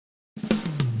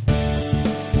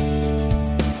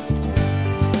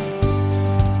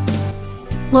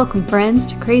Welcome, friends,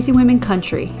 to Crazy Women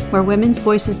Country, where women's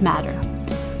voices matter.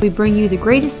 We bring you the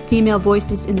greatest female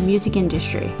voices in the music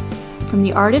industry, from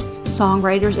the artists,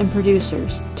 songwriters, and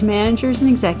producers, to managers and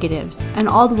executives, and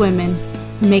all the women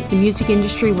who make the music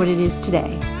industry what it is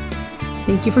today.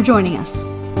 Thank you for joining us.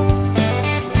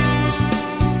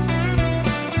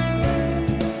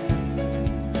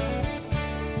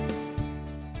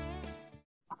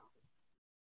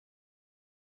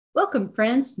 Welcome,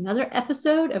 friends, to another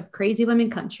episode of Crazy Women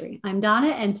Country. I'm Donna,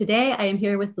 and today I am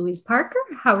here with Louise Parker.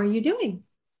 How are you doing?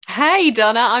 Hey,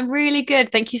 Donna, I'm really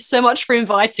good. Thank you so much for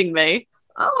inviting me.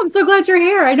 Oh, I'm so glad you're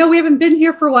here. I know we haven't been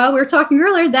here for a while. We were talking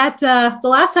earlier that the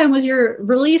last time was your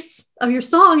release of your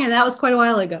song, and that was quite a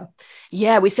while ago.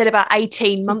 Yeah, we said about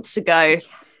 18 months ago.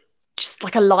 Just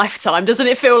like a lifetime. Doesn't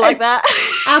it feel like that?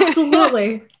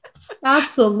 Absolutely.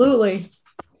 Absolutely.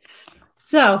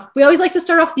 So we always like to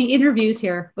start off the interviews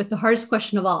here with the hardest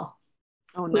question of all.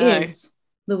 Oh, no. Who is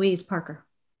Louise Parker?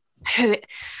 Oh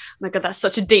my God, that's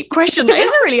such a deep question. That is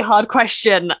a really hard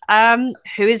question.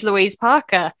 Who is Louise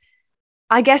Parker?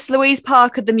 I guess Louise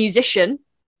Parker, the musician,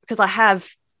 because I have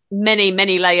many,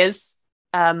 many layers,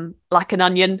 like an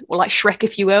onion, or like Shrek,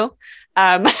 if you will.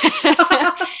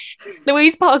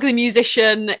 Louise Parker, the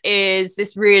musician, is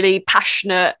this really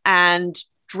passionate and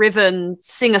driven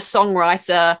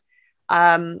singer-songwriter.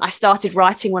 I started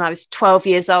writing when I was 12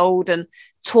 years old and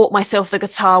taught myself the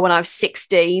guitar when I was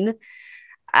 16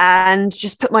 and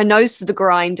just put my nose to the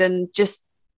grind and just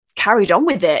carried on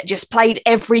with it. Just played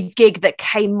every gig that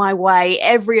came my way,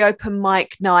 every open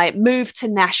mic night, moved to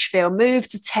Nashville,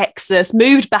 moved to Texas,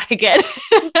 moved back again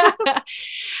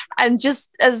and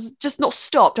just not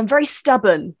stopped. I'm very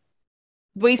stubborn.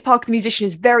 Louise Parker, the musician,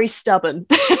 is very stubborn.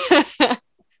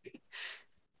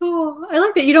 Oh, I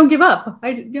like that you don't give up.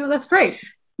 That's great.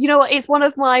 You know what? It's one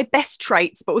of my best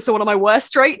traits, but also one of my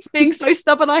worst traits, being so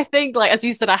stubborn, I think. Like, as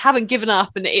you said, I haven't given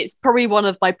up, and it's probably one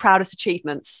of my proudest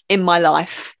achievements in my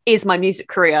life is my music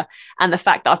career and the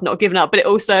fact that I've not given up. But it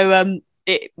also,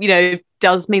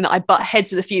 does mean that I butt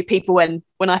heads with a few people when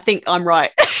I think I'm right.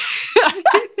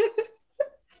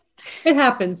 It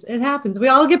happens. It happens. We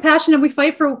all get passionate and we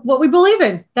fight for what we believe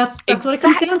in. That's what it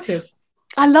comes down to.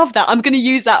 I love that. I'm going to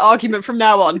use that argument from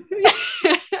now on.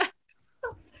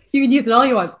 You can use it all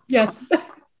you want. Yes.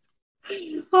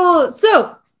 Oh,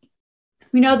 so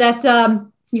we know that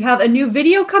you have a new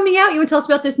video coming out. You want to tell us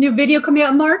about this new video coming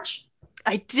out in March?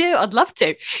 I do. I'd love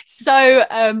to. So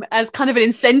as kind of an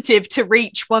incentive to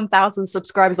reach 1,000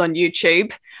 subscribers on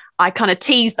YouTube, I kind of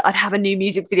teased that I'd have a new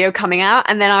music video coming out.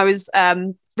 And then I was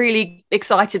really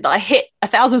excited that I hit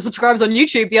 1,000 subscribers on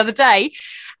YouTube the other day.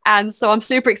 And so I'm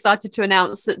super excited to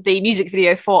announce that the music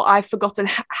video for I've Forgotten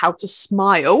How to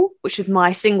Smile, which is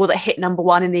my single that hit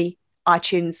 #1 in the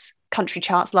iTunes country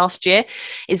charts last year,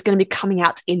 is going to be coming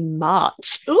out in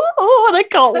March. Oh, and I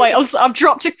can't wait. I've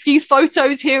dropped a few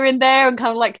photos here and there and kind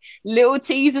of like little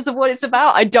teasers of what it's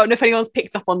about. I don't know if anyone's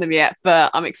picked up on them yet, but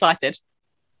I'm excited.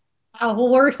 Oh, well,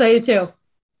 we're excited too.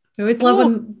 We always love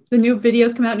when the new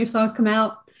videos come out, new songs come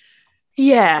out.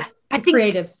 Yeah. I think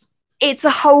creatives. It's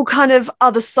a whole kind of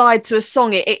other side to a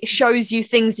song. It shows you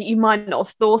things that you might not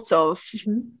have thought of.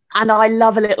 Mm-hmm. And I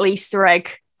love a little Easter egg.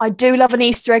 I do love an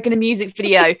Easter egg in a music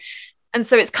video. And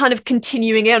so it's kind of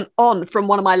continuing on from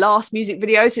one of my last music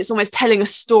videos. It's almost telling a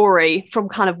story from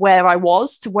kind of where I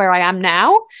was to where I am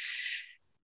now.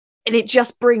 And it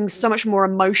just brings so much more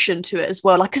emotion to it as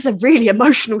well. Like, it's a really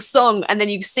emotional song. And then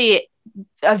you see it,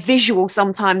 a visual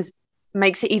sometimes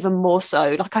makes it even more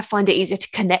so. Like, I find it easier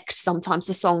to connect sometimes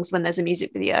to songs when there's a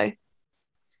music video.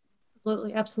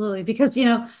 Absolutely. Because,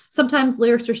 sometimes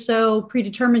lyrics are so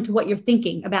predetermined to what you're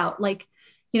thinking about. Like,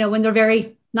 when they're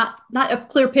very not a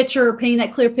clear picture or painting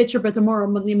that clear picture, but they're more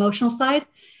on the emotional side.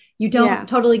 You don't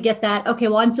totally get that. Okay,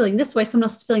 well, I'm feeling this way. Someone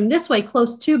else is feeling this way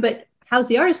close too, but how's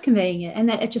the artist conveying it? And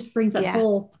that it just brings that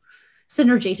whole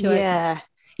synergy to it.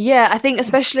 Yeah. I think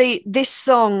especially this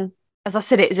song, as I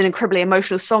said, it is an incredibly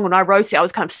emotional song. When I wrote it, I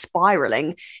was kind of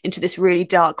spiraling into this really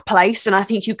dark place. And I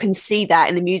think you can see that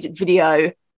in the music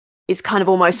video is kind of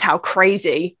almost how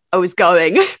crazy I was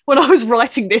going when I was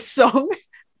writing this song.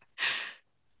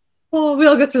 Well, we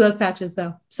all go through those patches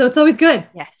though. So it's always good.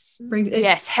 Yes.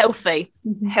 Yes. Healthy.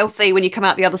 Mm-hmm. Healthy when you come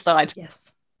out the other side.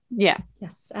 Yes. Yeah.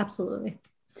 Yes, absolutely.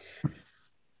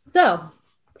 So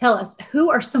tell us,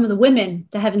 who are some of the women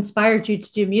that have inspired you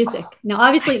to do music? Now,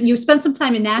 obviously, you spent some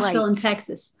time in Nashville and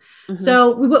Texas. Mm-hmm.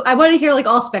 So I want to hear like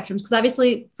all spectrums, because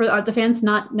obviously for the fans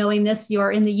not knowing this, you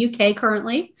are in the UK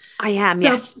currently. I am,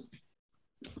 yes.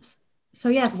 So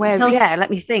yes. Let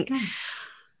me think. Yeah.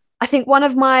 I think one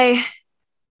of my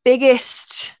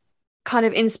biggest kind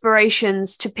of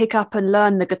inspirations to pick up and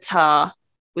learn the guitar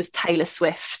was Taylor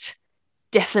Swift,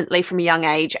 definitely from a young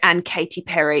age, and Katy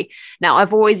Perry. Now,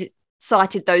 I've always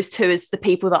cited those two as the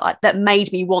people that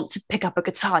made me want to pick up a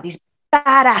guitar. These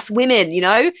badass women, you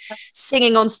know,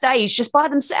 singing on stage just by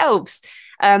themselves.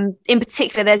 In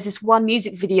particular, there's this one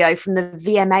music video from the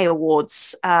VMA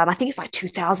Awards. I think it's like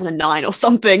 2009 or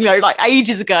something, like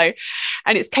ages ago.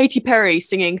 And it's Katy Perry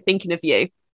singing Thinking of You.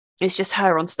 It's just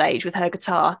her on stage with her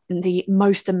guitar in the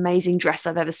most amazing dress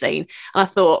I've ever seen. And I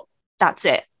thought, that's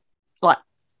it. Like,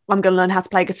 I'm going to learn how to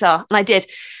play guitar. And I did.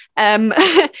 And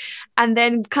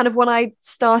then kind of when I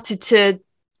started to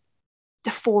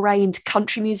foray into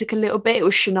country music a little bit, it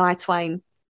was Shania Twain.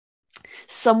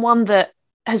 Someone that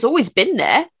has always been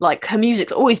there. Like, her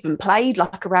music's always been played,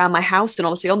 like, around my house and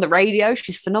obviously on the radio.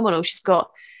 She's phenomenal. She's got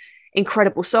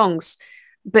incredible songs.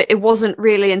 But it wasn't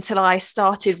really until I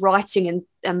started writing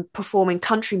and performing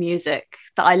country music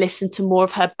that I listened to more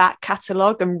of her back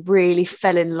catalogue and really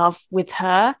fell in love with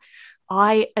her.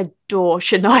 I adore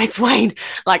Shania Twain.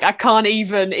 Like, I can't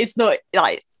even, it's not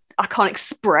like, I can't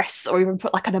express or even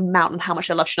put like an amount on how much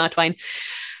I love Shania Twain.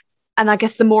 And I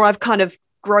guess the more I've kind of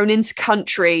grown into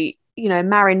country, you know,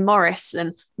 Maren Morris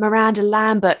and Miranda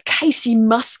Lambert, Casey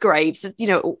Musgraves, you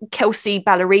know, Kelsey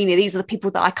Ballerini, these are the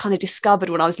people that I kind of discovered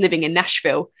when I was living in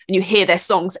Nashville, and you hear their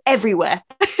songs everywhere.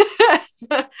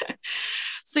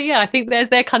 So yeah, I think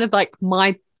they're kind of like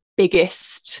my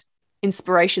biggest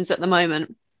inspirations at the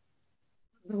moment.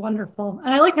 Wonderful.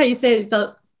 And I like how you say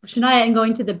about Shania and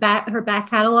going to her back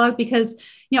catalog, because,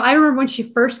 you know, I remember when she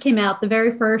first came out, the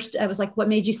very first, I was like, What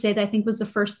Made You Say That, I think was the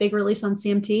first big release on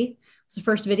CMT. It was the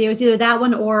first video. It was either that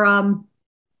one or I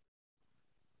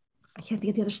can't think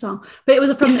of the other song, but it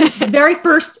was from the very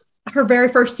first, her very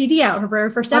first CD out, her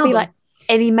very first album. Like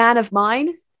Any Man of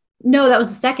Mine? No, that was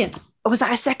the second. Oh, was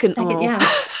that a second? Second, yeah.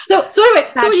 So anyway,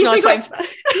 so when you think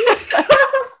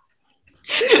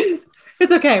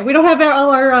it's okay. We don't have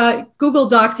all our Google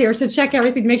Docs here to check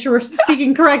everything, make sure we're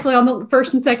speaking correctly on the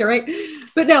first and second, right?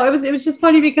 But no, it was just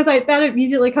funny because that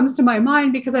immediately comes to my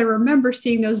mind, because I remember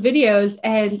seeing those videos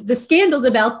and the scandals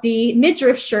about the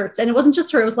midriff shirts. And it wasn't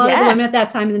just her, it was a lot of the women at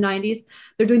that time in the 90s.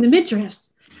 They're doing the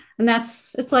midriffs. And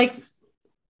it's like,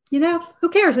 you know, who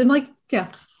cares? I'm like, yeah.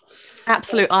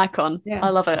 Absolute icon. Yeah. I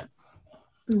love it.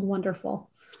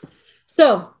 Wonderful.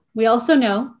 So we also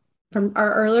know from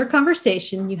our earlier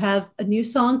conversation, you have a new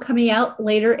song coming out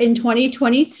later in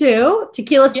 2022,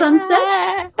 Tequila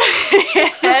Sunset.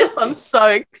 Yes, I'm so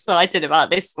excited about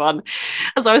this one.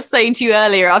 As I was saying to you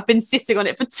earlier, I've been sitting on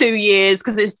it for 2 years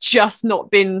because it's just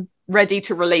not been ready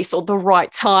to release, or the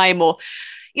right time, or,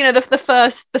 you know, the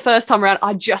first time around,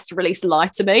 I just released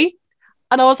Lie to Me.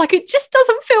 And I was like, it just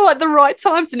doesn't feel like the right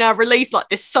time to now release like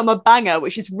this summer banger,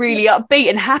 which is really upbeat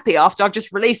and happy after I've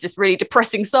just released this really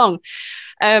depressing song.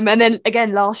 And then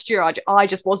again, last year, I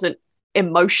just wasn't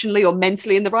emotionally or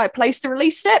mentally in the right place to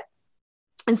release it.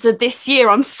 And so this year,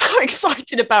 I'm so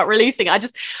excited about releasing it. I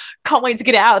just can't wait to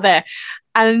get it out there.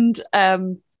 And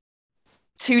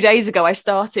 2 days ago, I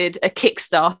started a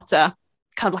Kickstarter,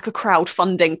 kind of like a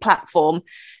crowdfunding platform,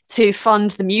 to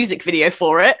fund the music video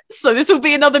for it. So this will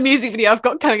be another music video I've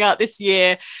got coming out this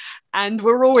year. And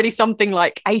we're already something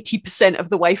like 80% of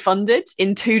the way funded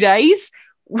in 2 days,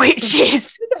 which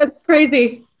is... That's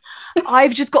crazy.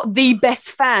 I've just got the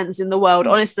best fans in the world,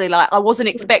 honestly. Like, I wasn't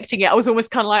expecting it. I was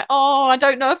almost kind of like, oh, I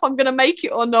don't know if I'm going to make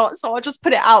it or not. So I'll just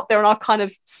put it out there and I'll kind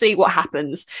of see what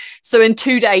happens. So in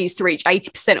 2 days to reach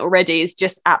 80% already is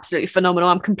just absolutely phenomenal.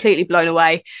 I'm completely blown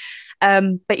away.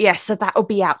 But yeah, so that will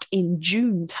be out in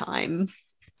June time.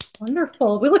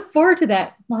 Wonderful. We look forward to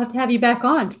that. We'll have to have you back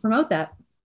on to promote that.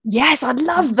 Yes, I'd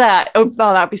love that. Oh,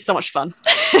 that would be so much fun.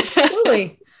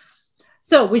 Absolutely.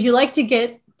 So would you like to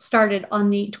get started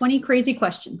on the 20 crazy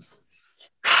questions?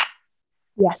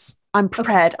 Yes, I'm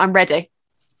prepared. Okay. I'm ready.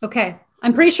 Okay.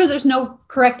 I'm pretty sure there's no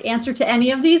correct answer to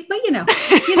any of these, but you never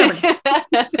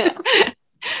know.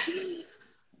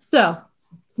 So,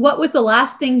 what was the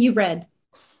last thing you read?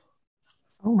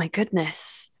 Oh my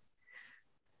goodness.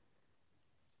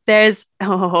 I'm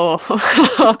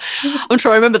trying to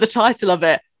remember the title of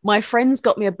it. My friends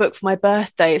got me a book for my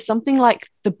birthday. It's something like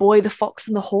The Boy, the Fox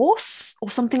and the Horse,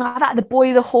 or something like that. The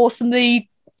Boy, the Horse and the...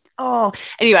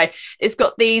 Anyway, it's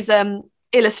got these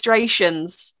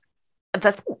illustrations.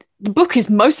 The book is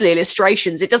mostly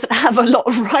illustrations. It doesn't have a lot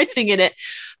of writing in it,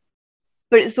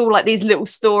 but it's all like these little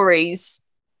stories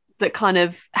that kind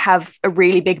of have a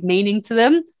really big meaning to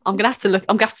them. I'm going to have to look.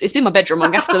 It's in my bedroom. I'm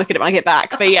going to have to look at it when I get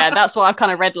back. But yeah, that's what I've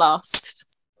kind of read last.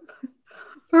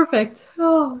 Perfect.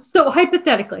 Oh, so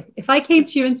hypothetically, if I came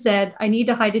to you and said, I need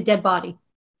to hide a dead body.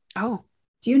 Oh.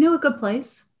 Do you know a good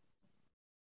place?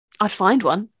 I'd find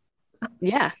one.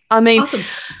 Yeah. I mean, awesome.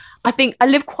 I think I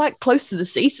live quite close to the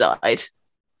seaside.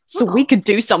 So we could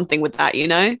do something with that, you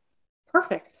know?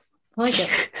 Perfect. I like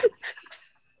it.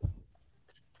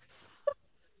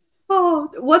 Oh,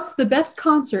 what's the best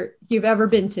concert you've ever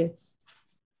been to?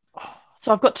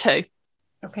 So I've got two.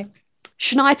 Okay.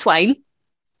 Shania Twain,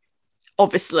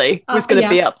 obviously, was going to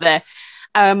be up there.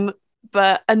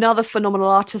 But another phenomenal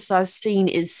artist I've seen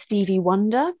is Stevie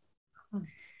Wonder,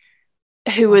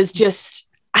 who was just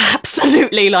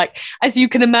absolutely like, as you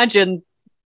can imagine,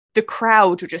 the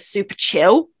crowd were just super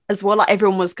chill as well. Like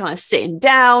everyone was kind of sitting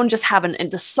down, just having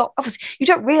in the song. Obviously, you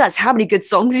don't realize how many good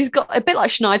songs he's got. A bit like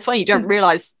Shania Twain, you don't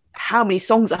realize how many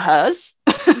songs are hers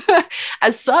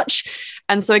as such.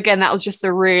 And so again, that was just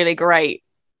a really great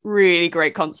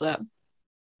concert.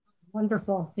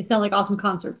 Wonderful. They sound like awesome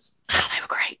concerts. Oh, they were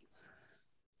great.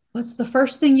 What's the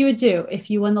first thing you would do if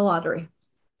you won the lottery?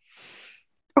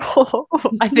 Oh,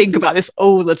 I think about this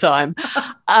all the time.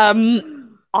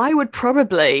 I would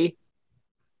probably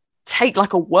take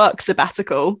like a work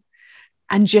sabbatical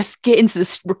and just get into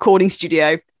this recording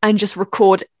studio and just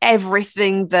record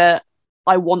everything that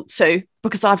I want to,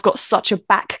 because I've got such a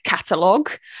back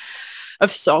catalogue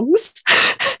of songs.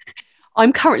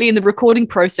 I'm currently in the recording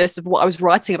process of what I was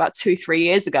writing about 2-3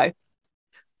 years ago,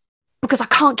 because I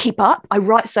can't keep up. I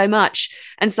write so much.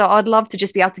 And so I'd love to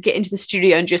just be able to get into the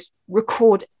studio and just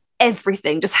record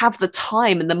everything, just have the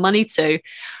time and the money to.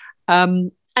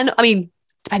 And I mean,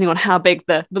 depending on how big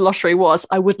the lottery was,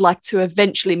 I would like to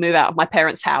eventually move out of my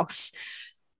parents' house.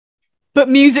 But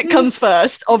music comes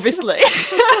first, obviously.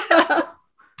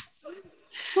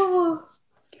 Oh,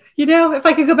 you know, if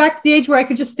I could go back to the age where I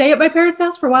could just stay at my parents'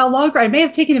 house for a while longer, I may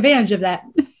have taken advantage of that.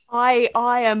 I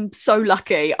am so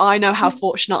lucky. I know how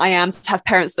fortunate I am to have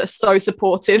parents that are so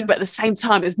supportive, but at the same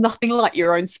time, there's nothing like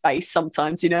your own space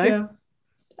sometimes, you know? Yeah,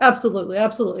 absolutely.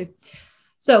 Absolutely.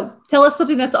 So tell us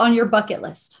something that's on your bucket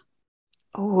list.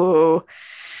 Oh,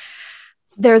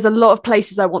 there's a lot of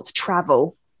places I want to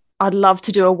travel. I'd love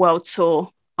to do a world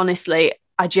tour. Honestly,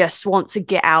 I just want to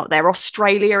get out there.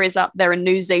 Australia is up there, and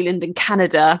New Zealand and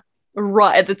Canada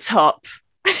right at the top.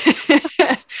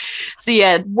 So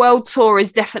yeah, world tour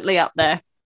is definitely up there.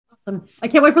 Awesome. I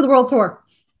can't wait for the world tour.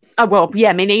 Oh, well,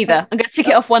 yeah, me neither. I'm going to tick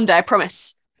it off one day, I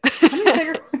promise.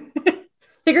 Figure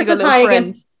says hi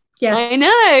again. Yes. I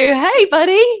know. Hey,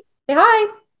 buddy. Say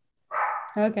hi.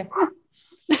 Okay.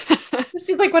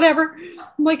 She's like, whatever.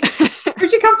 I'm like,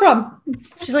 where'd you come from?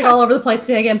 She's like all over the place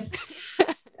today again.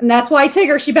 And that's why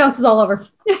Tigger, she bounces all over.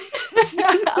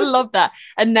 I love that.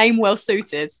 A name well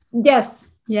suited. Yes.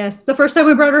 Yes. The first time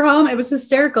we brought her home, it was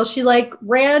hysterical. She like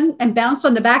ran and bounced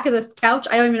on the back of this couch.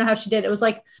 I don't even know how she did. It was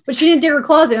like, but she didn't dig her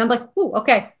claws in. I'm like, ooh,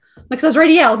 okay. Like, so I was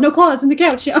ready to yell, no claws in the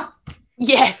couch. Yeah.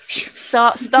 Yes.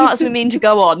 Start as we mean to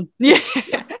go on. Yeah.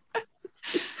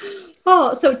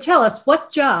 Oh, so tell us,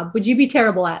 what job would you be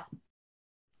terrible at?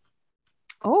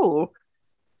 Oh,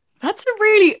 that's a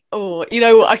really, you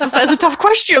know, I just said it's a tough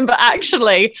question, but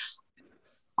actually,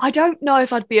 I don't know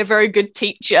if I'd be a very good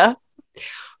teacher.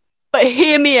 But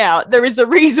hear me out. There is a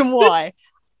reason why.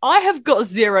 I have got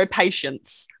zero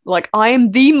patience. Like, I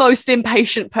am the most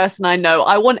impatient person I know.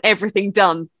 I want everything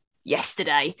done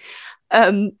yesterday.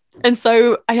 And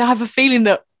so I have a feeling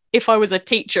that if I was a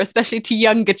teacher, especially to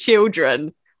younger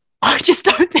children, I just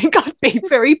don't think I'd be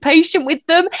very patient with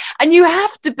them. And you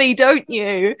have to be, don't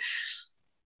you?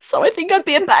 So I think I'd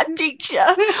be a bad teacher.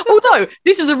 Although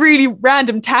this is a really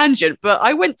random tangent, but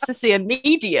I went to see a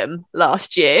medium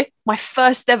last year, my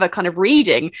first ever kind of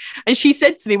reading. And she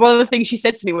said to me, one of the things she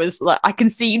said to me was like, I can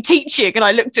see you teaching. And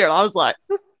I looked at her and I was like,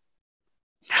 no.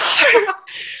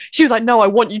 She was like, no, I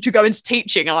want you to go into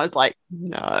teaching. And I was like,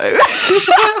 no.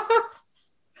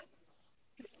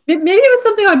 Maybe it was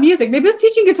something on music. Maybe it was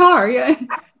teaching guitar. Yeah.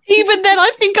 Even then,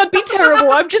 I think I'd be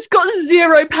terrible. I've just got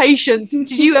zero patience.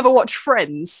 Did you ever watch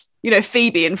Friends? You know,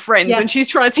 Phoebe and Friends, yes. when she's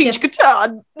trying to teach guitar.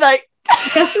 Like,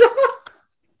 yes.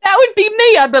 That would be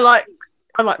me. I'd be like,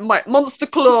 I'm like my monster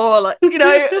claw, like, you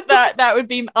know, that would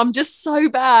be. I'm just so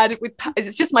bad with.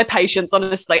 It's just my patience,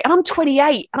 honestly. And I'm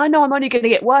 28, and I know I'm only going to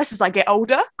get worse as I get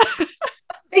older.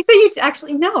 They say you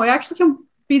actually no. It actually can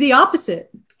be the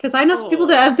opposite. Because I know some people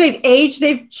that as they've aged,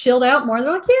 they've chilled out more.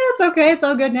 They're like, yeah, it's okay. It's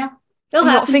all good now.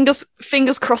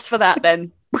 Fingers crossed for that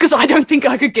then, because I don't think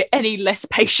I could get any less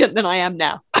patient than I am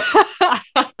now.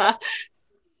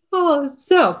 Oh,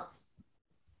 so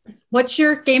what's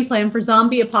your game plan for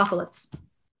zombie apocalypse?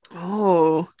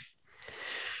 Oh,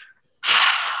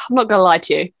 I'm not gonna lie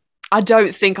to you. I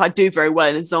don't think I do very well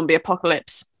in a zombie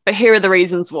apocalypse, but here are the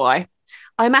reasons why.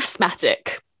 I'm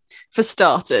asthmatic, for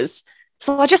starters,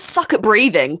 so I just suck at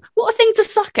breathing. What a thing to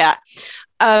suck at.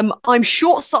 I'm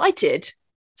short-sighted.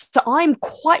 So I'm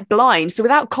quite blind. So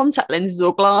without contact lenses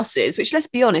or glasses, which, let's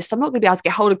be honest, I'm not going to be able to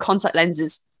get hold of contact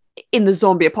lenses in the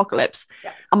zombie apocalypse.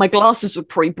 Yeah. And my glasses would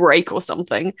probably break or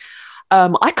something.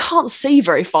 I can't see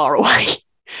very far away.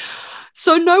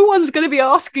 So no one's going to be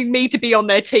asking me to be on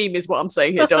their team, is what I'm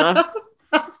saying here, Donna.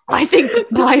 I think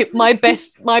my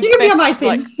best. You can be on my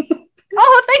team.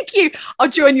 Oh, thank you. I'll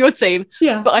join your team.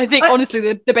 Yeah. But I think, honestly,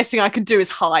 the best thing I can do is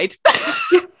hide.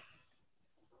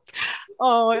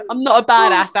 Oh, I'm not a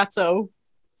badass at all.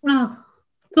 Oh,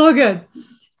 so good.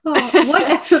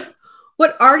 Oh,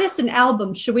 what artists and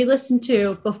albums should we listen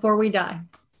to before we die?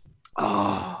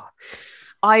 Oh,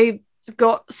 I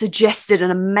got suggested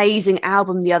an amazing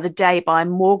album the other day by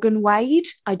Morgan Wade.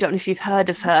 I don't know if you've heard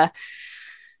of her.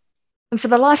 And for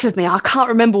the life of me, I can't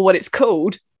remember what it's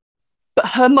called. But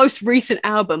her most recent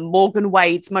album, Morgan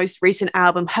Wade's most recent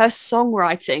album, her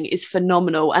songwriting is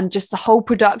phenomenal. And just the whole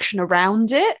production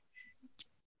around it.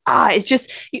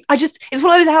 It's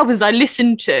one of those albums I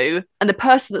listened to, and the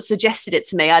person that suggested it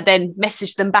to me, I then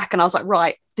messaged them back and I was like,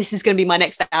 right, this is going to be my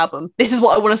next album. This is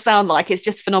what I want to sound like. It's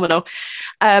just phenomenal.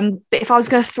 But if I was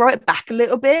going to throw it back a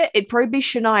little bit, it'd probably be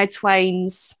Shania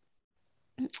Twain's,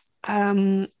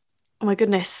 oh my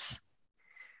goodness.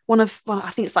 I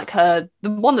think it's like the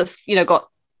one that's, got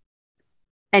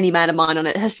Any Man of Mine on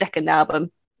it, her second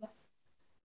album.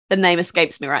 The name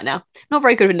escapes me right now. Not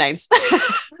very good with names.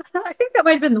 I think that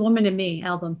might have been the Woman in Me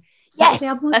album. Yes,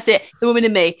 that's it. The Woman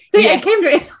in Me. So, yes. It came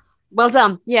to me. Well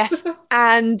done. Yes.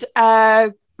 And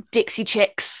Dixie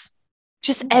Chicks.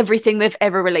 Just everything they've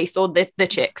ever released, or the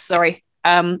Chicks, sorry.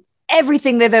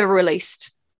 Everything they've ever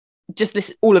released. Just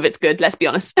listen, all of it's good, let's be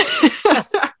honest.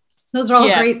 Yes. Those are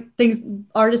all great things,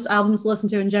 artist albums to listen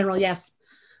to in general. Yes.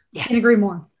 Yes. I can agree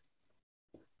more.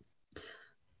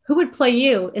 Who would play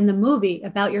you in the movie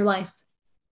about your life?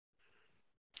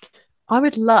 I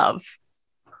would love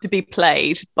to be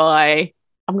played by,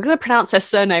 I'm going to pronounce her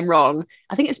surname wrong.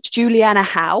 I think it's Juliana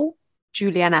Hough.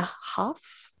 Juliana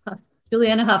Huff?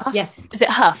 Juliana Huff, yes. Is it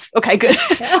Huff? Okay, good.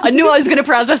 I knew I was going to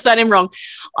pronounce her surname wrong.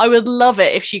 I would love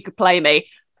it if she could play me,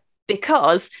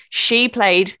 because she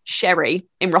played Sherry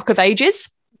in Rock of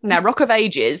Ages. Now, Rock of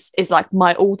Ages is like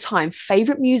my all-time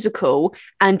favourite musical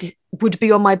and would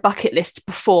be on my bucket list to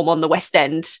perform on the West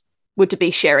End, would to be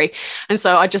Sherry. And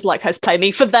so I just like her to play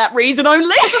me for that reason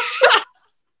only.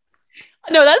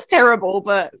 I know that's terrible,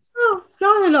 but... Oh,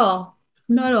 not at all.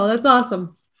 Not at all. That's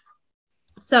awesome.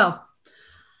 So,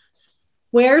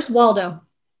 where's Waldo?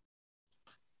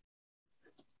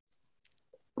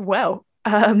 Well,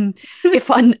 if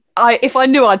I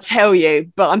knew, I'd tell you,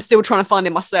 but I'm still trying to find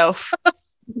him myself.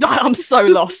 I'm so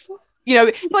lost.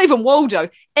 Not even Waldo.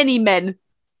 Any men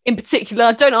in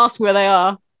particular. Don't ask where they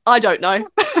are. I don't know.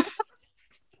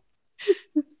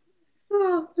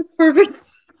 Oh, that's perfect.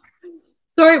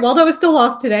 Sorry, Waldo is still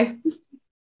lost today.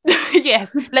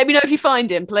 Yes. Let me know if you find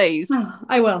him, please. Oh,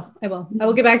 I will. I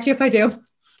will get back to you if I do.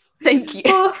 Thank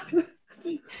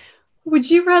you. Would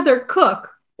you rather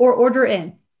cook or order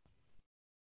in?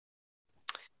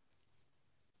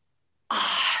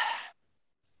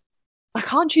 I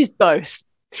can't choose both.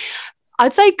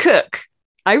 I'd say cook.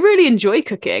 I really enjoy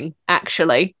cooking,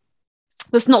 actually.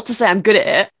 That's not to say I'm good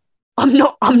at it. I'm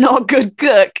not a good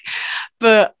cook,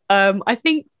 but I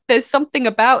think there's something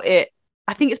about it.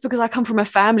 I think it's because I come from a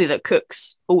family that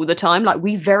cooks all the time. Like,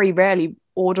 we very rarely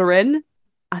order in.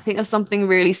 I think there's something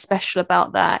really special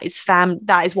about that.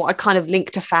 That is what I kind of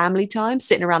link to family time,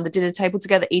 sitting around the dinner table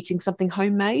together, eating something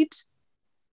homemade.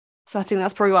 So I think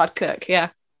that's probably what I'd cook.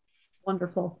 Yeah.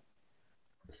 Wonderful.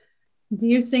 Do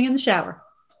you sing in the shower?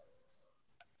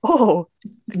 Oh,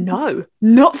 no,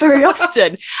 not very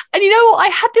often. And you know what? I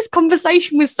had this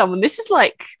conversation with someone. This is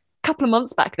like a couple of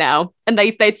months back now. And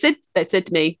they'd said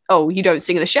to me, oh, you don't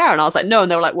sing in the shower. And I was like, no.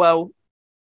 And they were like, well,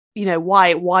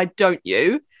 why don't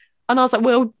you? And I was like,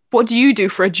 well, what do you do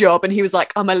for a job? And he was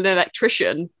like, I'm an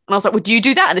electrician. And I was like, well, do you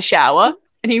do that in the shower?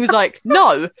 And he was like,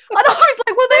 no. And I was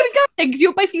like, well, there we go. Because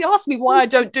you're basically asking me why I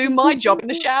don't do my job in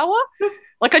the shower.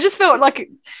 Like, I just felt like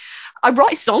I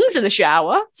write songs in the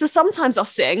shower. So sometimes I'll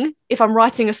sing if I'm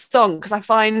writing a song, because I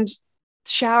find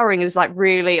showering is like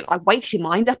really, like, wakes your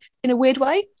mind up in a weird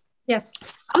way. Yes.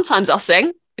 Sometimes I'll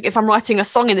sing if I'm writing a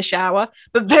song in the shower,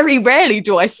 but very rarely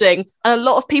do I sing. And a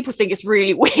lot of people think it's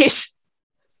really weird.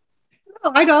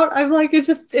 No, I don't. I'm like, it's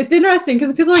interesting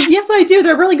because people are like, yes, I do.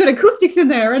 There are really good acoustics in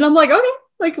there. And I'm like, okay,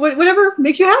 like whatever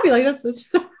makes you happy. Like that's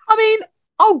just... I mean,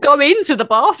 I'll go into the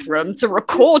bathroom to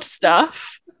record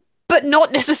stuff, but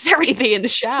not necessarily be in the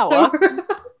shower,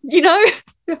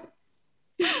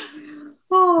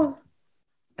 Oh,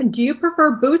 do you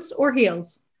prefer boots or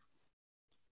heels?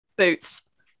 Boots.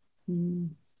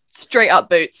 Straight up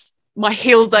boots. My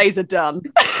heel days are done.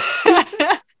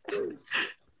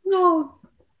 Oh,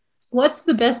 what's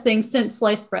the best thing since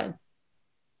sliced bread?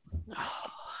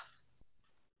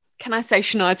 Can I say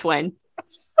Shania Twain?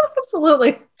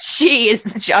 Absolutely. She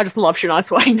is. I just love Shania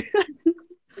Twain.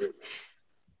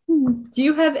 Do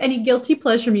you have any guilty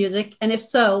pleasure music? And if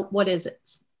so, what is it?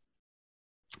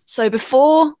 So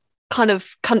before kind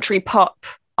of country pop,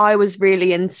 I was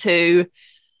really into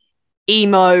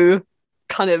emo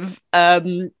kind of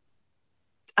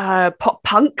pop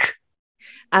punk.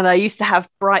 And I used to have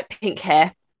bright pink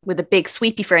hair with a big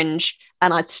sweepy fringe,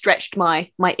 and I'd stretched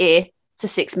my ear to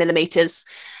 6 millimeters.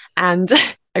 And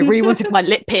I really wanted my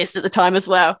lip pierced at the time as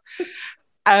well.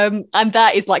 And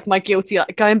that is like my guilty,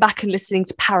 like going back and listening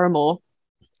to Paramore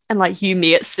and like You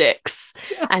Me at 6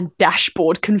 and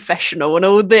Dashboard Confessional and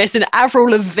all this, and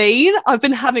Avril Lavigne. I've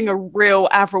been having a real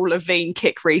Avril Lavigne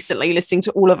kick recently, listening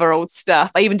to all of her old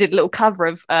stuff. I even did a little cover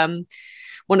of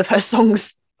one of her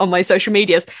songs on my social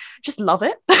medias. Just love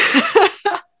it.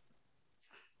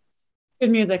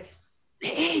 Good music.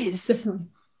 It is. Definitely.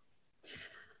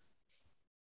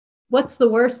 What's the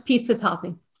worst pizza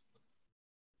topping?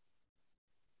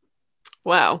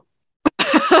 Wow.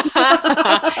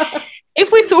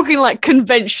 If we're talking like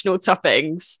conventional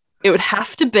toppings, it would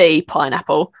have to be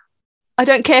pineapple. I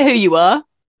don't care who you are.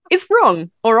 It's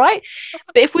wrong, all right?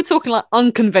 But if we're talking like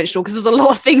unconventional, because there's a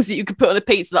lot of things that you could put on a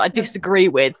pizza that I disagree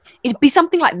with, it'd be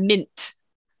something like mint.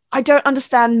 I don't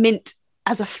understand mint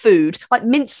as a food. Like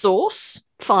mint sauce,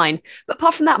 fine. But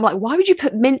apart from that, I'm like, why would you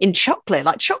put mint in chocolate?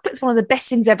 Like chocolate's one of the best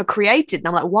things ever created. And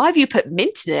I'm like, why have you put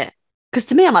mint in it? Because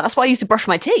to me, I'm like, that's why I used to brush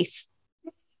my teeth.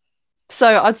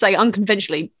 So I'd say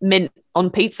unconventionally mint on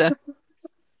pizza.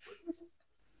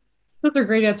 Those are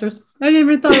great answers. I didn't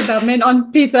even thought about mint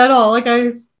on pizza at all.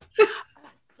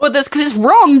 Well, that's because it's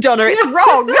wrong, Donna. It's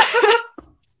wrong.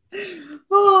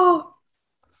 Oh,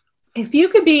 if you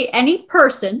could be any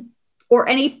person or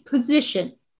any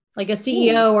position, like a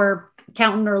CEO or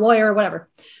accountant or lawyer or whatever,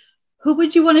 who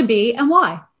would you want to be and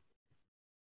why?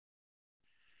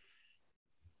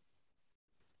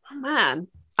 Oh, man,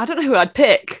 I don't know who I'd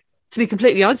pick, to be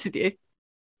completely honest with you.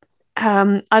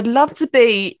 I'd love to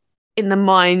be in the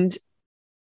mind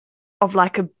of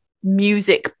like a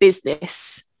music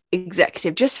business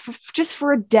executive just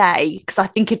for a day, because I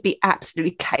think it'd be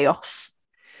absolutely chaos.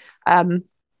 I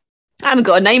haven't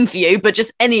got a name for you, but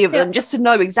just any of them, just to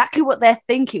know exactly what they're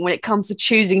thinking when it comes to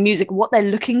choosing music, what they're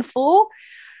looking for,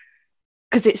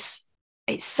 because it's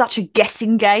such a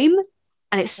guessing game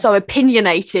and it's so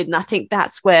opinionated. And I think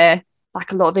that's where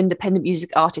like a lot of independent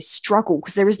music artists struggle,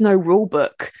 because there is no rule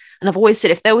book. And I've always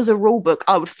said if there was a rule book,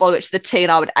 I would follow it to the T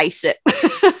and I would ace it.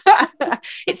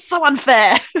 It's so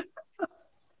unfair.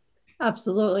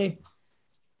 Absolutely.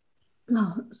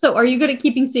 So are you good at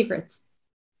keeping secrets?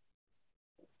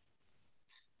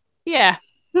 Yeah.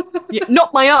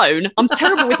 Not my own. I'm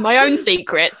terrible with my own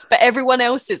secrets, but everyone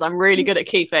else's I'm really good at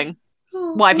keeping.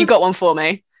 Why, have you got one for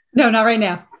me? No, not right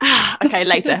now. Okay,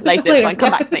 later. It's fine.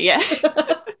 Come back to me, yeah.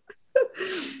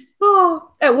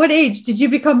 At what age did you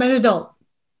become an adult?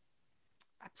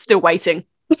 Still waiting.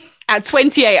 At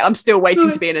 28, I'm still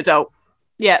waiting to be an adult.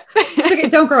 Yeah. Okay,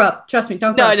 don't grow up. Trust me.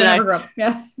 Don't grow up. Never grow up.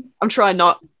 Yeah. I'm trying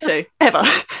not to, ever.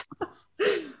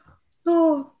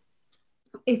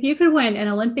 If you could win an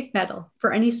Olympic medal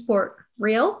for any sport,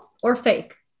 real or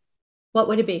fake, what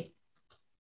would it be?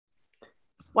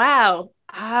 Wow.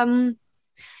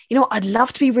 I'd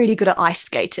love to be really good at ice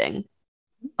skating,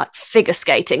 like figure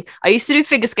skating. I used to do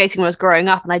figure skating when I was growing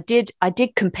up, and I did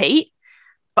compete,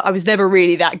 but I was never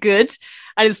really that good.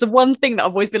 And it's the one thing that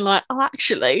I've always been like, oh,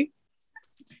 actually,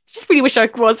 just really wish I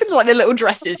was, like the little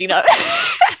dresses,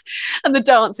 and the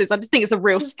dances. I just think it's a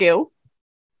real skill.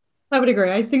 I would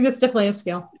agree. I think that's definitely a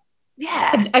skill.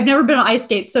 Yeah. I've never been on ice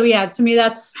skates. So yeah, to me,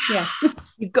 that's, yeah.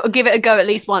 You've got to give it a go at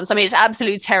least once. I mean, it's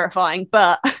absolutely terrifying,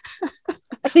 but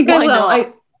I think I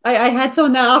will. I had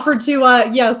someone that offered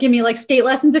to, give me like skate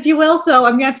lessons, if you will. So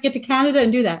I'm going to have to get to Canada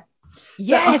and do that.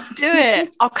 Yes, do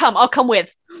it. I'll come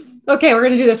with. Okay, we're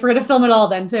going to do this. We're going to film it all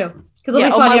then too. Because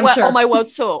it'll be funny, I'm sure. On my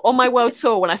world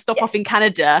tour, when I stop off in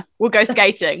Canada, we'll go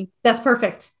skating. That's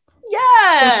perfect. Yeah.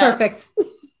 That's perfect.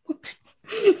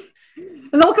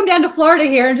 And then we'll come down to Florida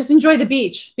here and just enjoy the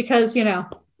beach because, yeah.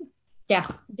 Yeah.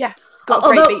 Got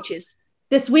great beaches.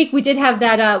 This week we did have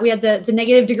that, we had the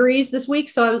negative degrees this week.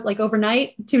 So I was like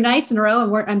overnight, 2 nights in a row,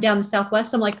 and I'm down in the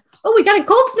Southwest. I'm like, oh, we got a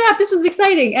cold snap. This was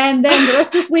exciting. And then the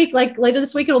rest of this week, like later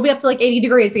this week, it'll be up to like 80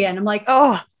 degrees again. I'm like,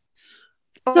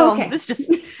 so okay.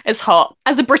 It's hot.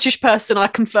 As a British person, I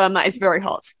confirm that is very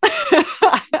hot.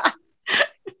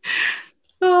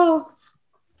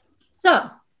 So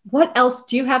what else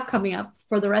do you have coming up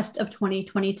for the rest of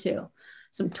 2022?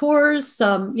 Some tours,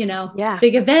 some, Yeah.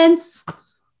 big events.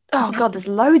 Oh God, there's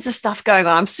loads of stuff going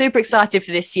on. I'm super excited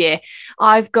for this year.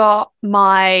 I've got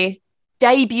my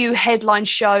debut headline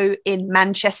show in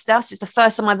Manchester. So it's the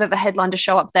first time I've ever headlined a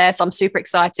show up there. So I'm super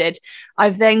excited.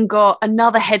 I've then got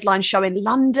another headline show in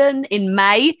London in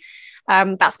May.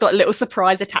 That's got a little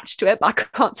surprise attached to it, but I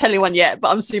can't tell anyone yet, but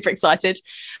I'm super excited.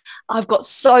 I've got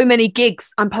so many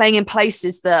gigs. I'm playing in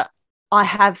places that I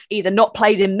have either not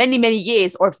played in many, many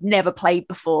years or have never played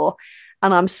before.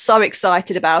 And I'm so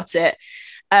excited about it.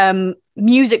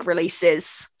 Music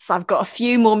releases. So I've got a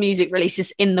few more music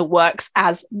releases in the works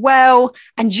as well.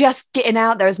 And just getting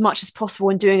out there as much as possible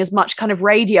and doing as much kind of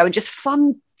radio and just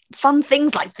fun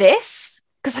things like this.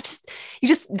 Because you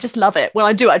just love it. When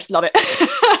I do, I just love it.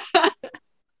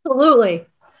 Absolutely.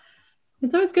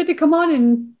 It's always good to come on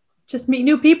and just meet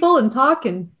new people and talk,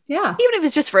 and yeah. Even if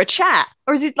it's just for a chat,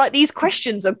 or is it like these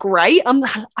questions are great?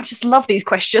 I just love these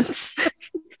questions.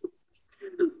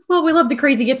 Well, we love the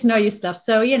crazy get to know you stuff.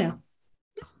 So,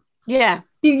 Yeah.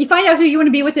 You find out who you want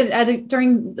to be with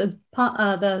during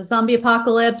the zombie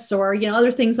apocalypse, or,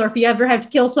 other things. Or if you ever have to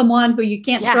kill someone who you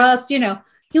can't trust, you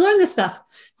learn this stuff.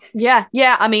 Yeah.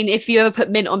 Yeah. I mean, if you ever put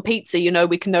mint on pizza,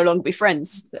 we can no longer be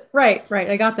friends. Right.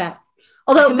 I got that.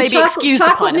 Although maybe excuse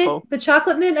the pineapple. The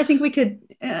chocolate mint, I think we could.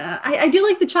 I do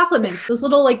like the chocolate mints. Those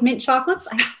little like mint chocolates.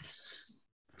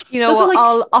 You know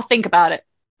what? I'll think about it.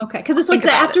 Okay, because it's like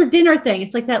the after dinner thing.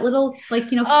 It's like that little French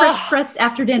breath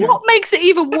after dinner. What makes it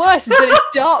even worse is that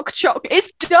it's dark chocolate.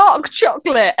 It's dark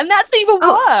chocolate, and that's even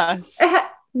worse.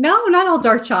 No, not all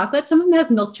dark chocolate. Some of them has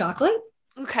milk chocolate.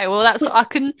 Okay, well I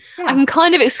can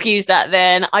kind of excuse that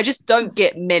then. I just don't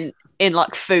get mint in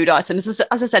like food items. As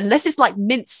I said, unless it's like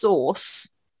mint sauce.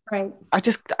 Right. I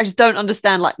just don't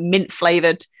understand like mint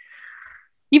flavored.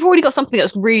 You've already got something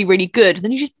that's really, really good.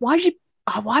 Then why did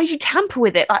you tamper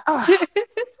with it? Like,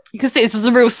 you can see this is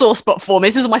a real sore spot for me.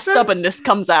 This is my stubbornness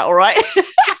comes out, all right?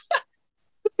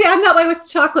 See, I'm that way with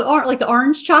chocolate, like the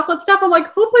orange chocolate stuff. I'm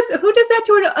like, who does that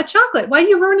to a chocolate? Why do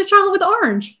you ruin a chocolate with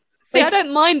orange? See, I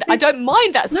don't mind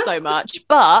that so much,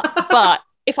 but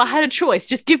if I had a choice,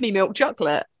 just give me milk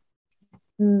chocolate.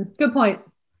 Good point.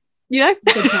 Good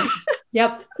point.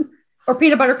 Yep. Or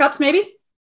peanut butter cups, maybe?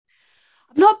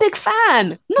 I'm not a big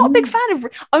fan. Not a big fan of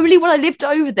only when I lived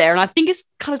over there. And I think it's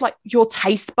kind of like your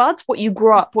taste buds, what you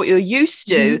grew up, what you're used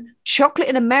to. Chocolate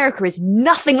in America is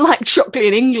nothing like chocolate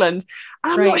in England.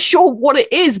 And I'm not sure what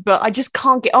it is, but I just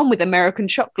can't get on with American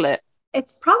chocolate.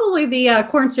 It's probably the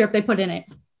corn syrup they put in it.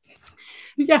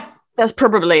 Yeah. That's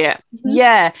probably it.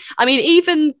 Yeah. I mean,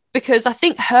 even because I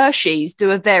think Hershey's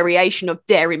do a variation of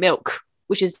dairy milk,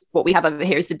 which is what we have over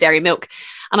here is the dairy milk.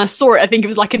 And I saw it, I think it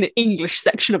was like in an English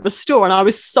section of the store. And I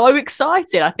was so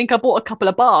excited. I think I bought a couple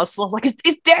of bars. So I was like,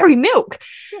 it's dairy milk.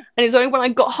 Yeah. And it's only when I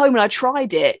got home and I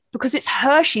tried it, because it's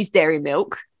Hershey's dairy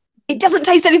milk, it doesn't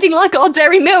taste anything like our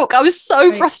dairy milk. I was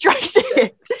so frustrated.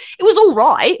 It was all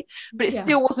right, but it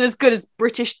still wasn't as good as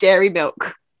British dairy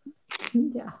milk.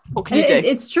 Yeah. What can you do?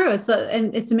 It's true.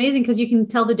 And it's amazing because you can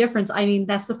tell the difference. I mean,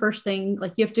 that's the first thing.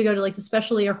 Like you have to go to like the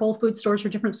specialty or Whole Food stores or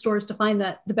different stores to find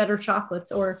the better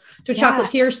chocolates, or to a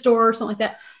chocolatier store or something like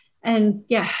that. And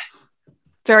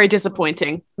very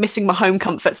disappointing. Missing my home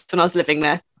comforts when I was living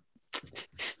there.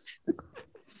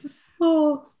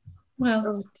 Oh, well.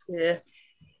 Oh dear.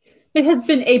 It has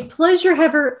been a pleasure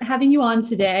having you on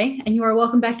today, and you are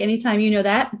welcome back anytime, you know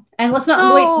that. And let's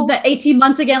not wait the 18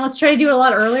 months again. Let's try to do it a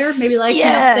lot earlier, maybe like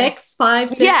 6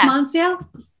 months. Yeah.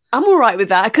 I'm all right with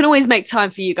that. I can always make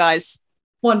time for you guys.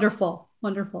 Wonderful.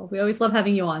 Wonderful. We always love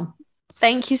having you on.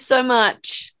 Thank you so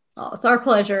much. Oh, it's our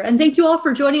pleasure. And thank you all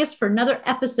for joining us for another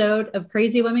episode of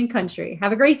Crazy Women Country.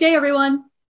 Have a great day, everyone.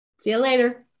 See you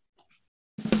later.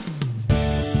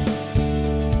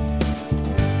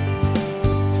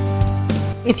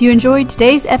 If you enjoyed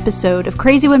today's episode of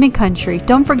Crazy Women Country,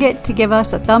 don't forget to give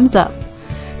us a thumbs up.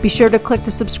 Be sure to click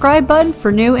the subscribe button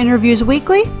for new interviews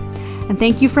weekly. And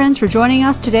thank you, friends, for joining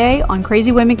us today on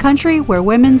Crazy Women Country, where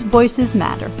women's voices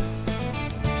matter.